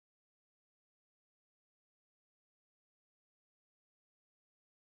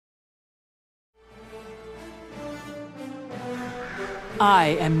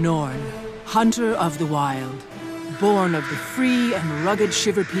I am Norn, hunter of the wild, born of the free and rugged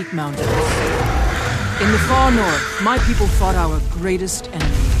Shiver Peak Mountains. In the far north, my people fought our greatest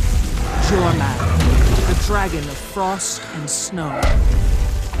enemy, Jormag, the dragon of frost and snow.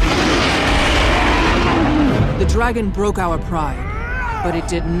 The dragon broke our pride, but it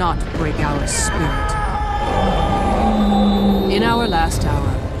did not break our spirit. In our last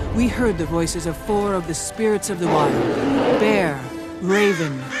hour, we heard the voices of 4 of the spirits of the wild: Bear,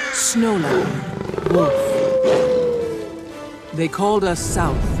 Raven, Snowlap, Wolf. They called us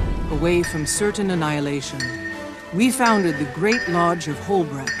south, away from certain annihilation. We founded the Great Lodge of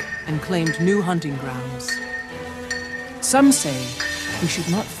Holbreck and claimed new hunting grounds. Some say we should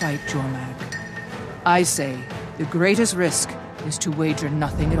not fight Jormag. I say the greatest risk is to wager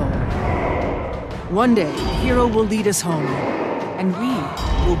nothing at all. One day, a hero will lead us home, and we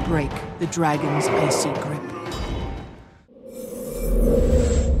will break the dragon's icy grip.